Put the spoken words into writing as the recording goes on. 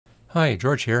Hi,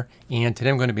 George here, and today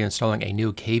I'm going to be installing a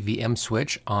new KVM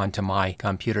switch onto my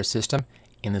computer system,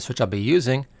 and the switch I'll be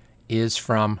using is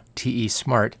from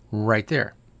TESmart right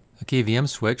there. A KVM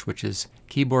switch, which is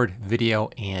keyboard, video,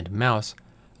 and mouse,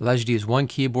 allows you to use one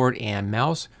keyboard and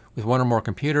mouse with one or more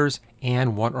computers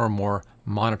and one or more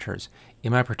monitors.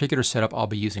 In my particular setup, I'll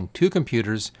be using two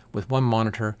computers with one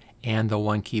monitor and the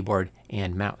one keyboard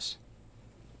and mouse.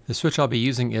 The switch I'll be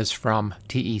using is from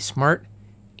TESmart.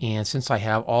 And since I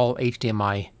have all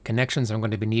HDMI connections, I'm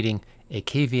going to be needing a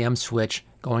KVM switch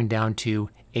going down to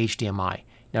HDMI.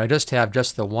 Now I just have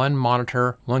the one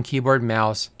monitor, one keyboard,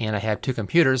 mouse, and I have two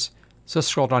computers. So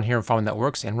scroll down here and find one that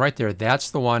works. And right there, that's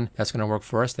the one that's going to work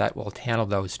for us. That will handle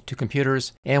those two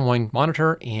computers and one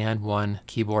monitor and one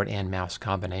keyboard and mouse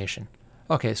combination.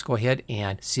 Okay, let's go ahead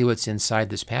and see what's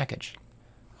inside this package.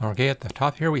 Okay, at the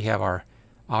top here we have our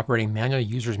operating manual,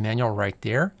 user's manual right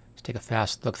there. Let's take a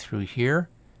fast look through here.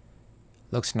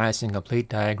 Looks nice and complete,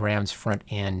 diagrams front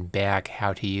and back,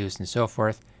 how to use and so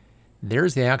forth.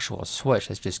 There's the actual switch.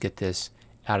 Let's just get this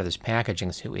out of this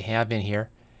packaging, see what we have in here.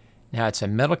 Now it's a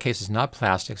metal case, it's not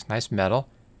plastic, it's nice metal.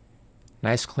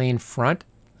 Nice clean front.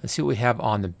 Let's see what we have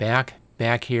on the back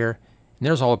here. And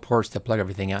there's all the ports to plug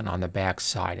everything out on the back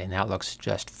side, and that looks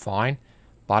just fine.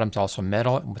 Bottom's also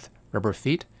metal with rubber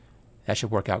feet. That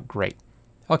should work out great.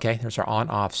 Okay, there's our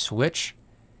on-off switch.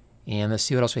 And let's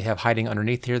see what else we have hiding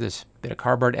underneath here. This bit of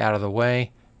cardboard out of the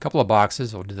way. A couple of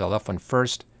boxes. We'll do the left one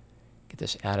first. Get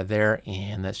this out of there,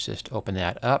 and let's just open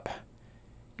that up.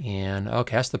 And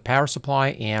okay, that's the power supply,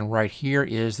 and right here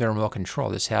is the remote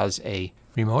control. This has a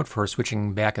remote for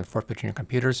switching back and forth between your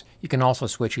computers. You can also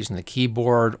switch using the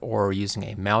keyboard or using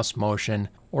a mouse motion,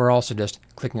 or also just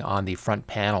clicking on the front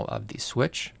panel of the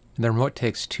switch. And the remote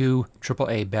takes two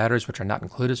AAA batteries, which are not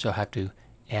included, so I'll have to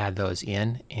add those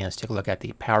in. And let's take a look at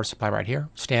the power supply right here.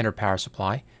 Standard power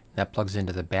supply. That plugs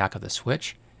into the back of the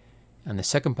switch. And the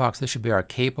second box, this should be our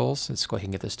cables. Let's go ahead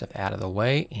and get this stuff out of the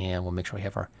way, and we'll make sure we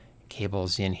have our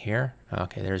cables in here.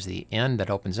 Okay, there's the end that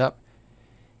opens up.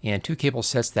 And two cable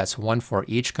sets, that's one for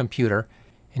each computer.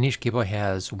 And each cable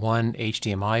has one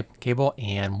HDMI cable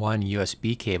and one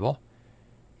USB cable.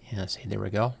 And let's see, there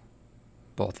we go.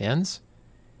 Both ends.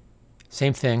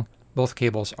 Same thing. Both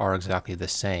cables are exactly the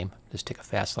same. Just take a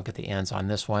fast look at the ends on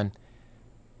this one.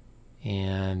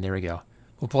 And there we go.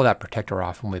 We'll pull that protector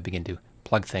off when we begin to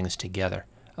plug things together.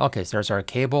 Okay, so there's our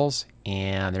cables,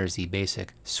 and there's the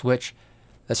basic switch.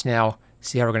 Let's now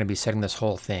see how we're going to be setting this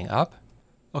whole thing up.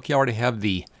 Okay, I already have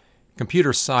the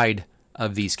computer side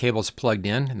of these cables plugged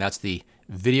in, and that's the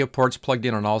video ports plugged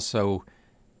in, and also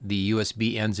the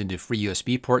USB ends into free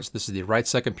USB ports. This is the right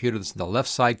side computer, this is the left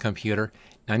side computer.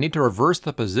 Now I need to reverse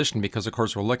the position because of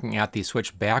course we're looking at the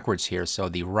switch backwards here. So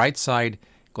the right side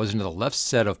goes into the left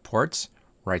set of ports,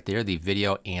 right there, the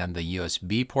video and the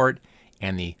USB port,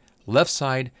 and the left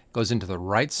side goes into the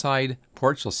right side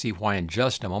ports. You'll see why in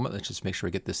just a moment. Let's just make sure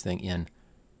we get this thing in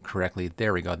correctly.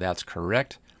 There we go, that's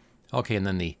correct. Okay, and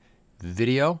then the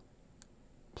video,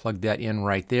 plug that in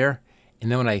right there. And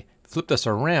then when I flip this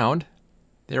around,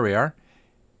 there we are.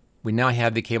 We now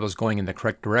have the cables going in the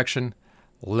correct direction,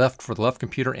 left for the left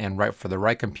computer and right for the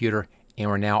right computer, and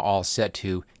we're now all set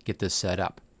to get this set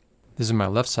up. This is my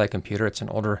left side computer. It's an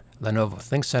older Lenovo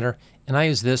ThinkCentre, and I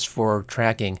use this for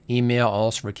tracking email,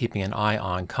 also for keeping an eye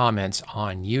on comments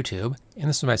on YouTube. And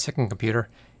this is my second computer.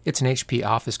 It's an HP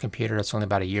Office computer. It's only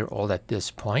about a year old at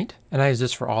this point, and I use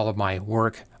this for all of my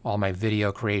work, all my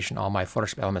video creation, all my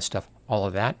Photoshop Element stuff, all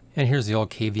of that. And here's the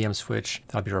old KVM switch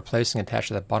that I'll be replacing, attached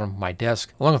to the bottom of my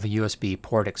desk, along with a USB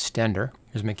port extender.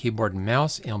 Here's my keyboard and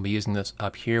mouse, and I'll be using this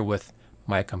up here with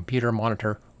my computer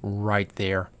monitor right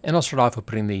there. And I'll start off with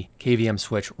putting the KVM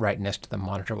switch right next to the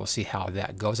monitor. We'll see how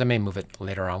that goes. I may move it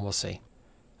later on, we'll see.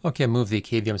 Okay, move the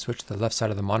KVM switch to the left side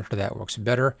of the monitor. That works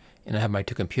better. And I have my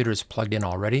two computers plugged in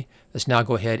already. Let's now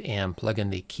go ahead and plug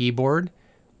in the keyboard,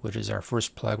 which is our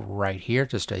first plug right here,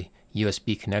 just a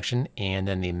USB connection, and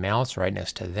then the mouse right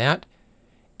next to that.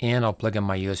 And I'll plug in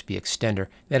my USB extender.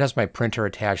 That has my printer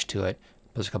attached to it,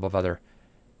 plus a couple of other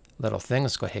little things.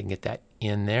 Let's go ahead and get that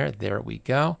in there. There we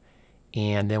go.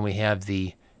 And then we have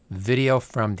the video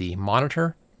from the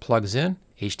monitor, plugs in,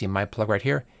 HDMI plug right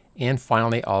here. And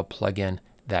finally, I'll plug in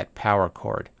that power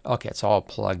cord. Okay, it's all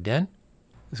plugged in.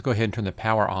 Let's go ahead and turn the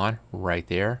power on right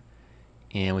there.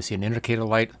 And we see an indicator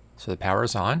light, so the power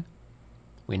is on.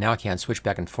 We now can switch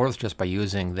back and forth just by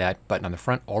using that button on the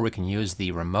front, or we can use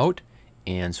the remote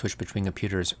and switch between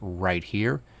computers right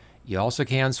here. You also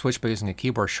can switch by using a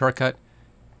keyboard shortcut.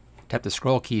 Tap the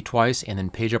scroll key twice and then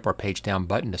page up or page down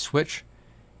button to switch.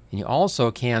 And you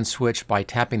also can switch by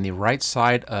tapping the right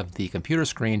side of the computer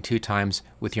screen 2 times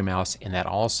with your mouse, and that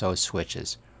also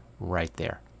switches right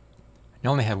there. I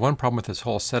only had one problem with this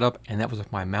whole setup, and that was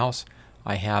with my mouse.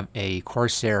 I have a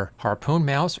Corsair Harpoon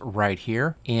mouse right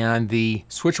here, and the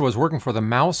switcher was working for the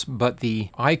mouse, but the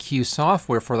IQ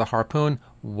software for the Harpoon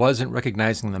wasn't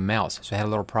recognizing the mouse, so I had a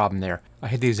little problem there. I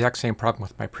had the exact same problem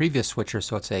with my previous switcher,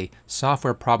 so it's a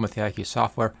software problem with the IQ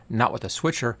software, not with the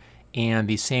switcher, and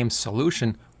the same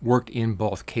solution worked in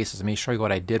both cases. Let me show you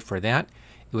what I did for that.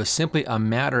 It was simply a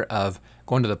matter of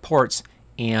going to the ports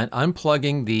and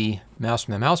unplugging the mouse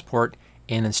from the mouse port,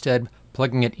 and instead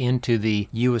plugging it into the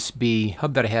USB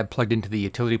hub that I had plugged into the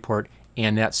utility port,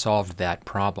 and that solved that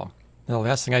problem. Now, the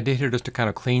last thing I did here just to kind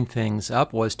of clean things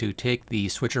up was to take the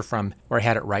switcher from where I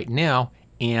had it right now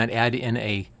and add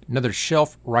in another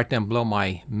shelf right down below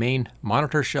my main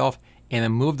monitor shelf, and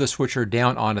then move the switcher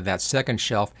down onto that second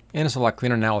shelf, and it's a lot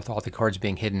cleaner now with all the cords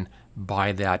being hidden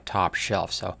by that top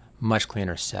shelf, so much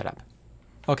cleaner setup.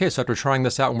 Okay, so after trying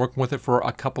this out and working with it for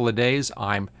a couple of days,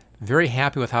 I'm very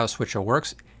happy with how the switcher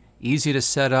works. Easy to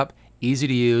set up, easy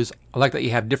to use. I like that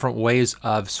you have different ways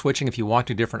of switching if you want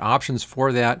to, different options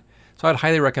for that. So I'd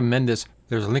highly recommend this.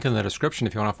 There's a link in the description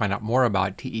if you want to find out more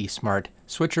about TESmart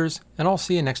switchers, and I'll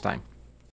see you next time.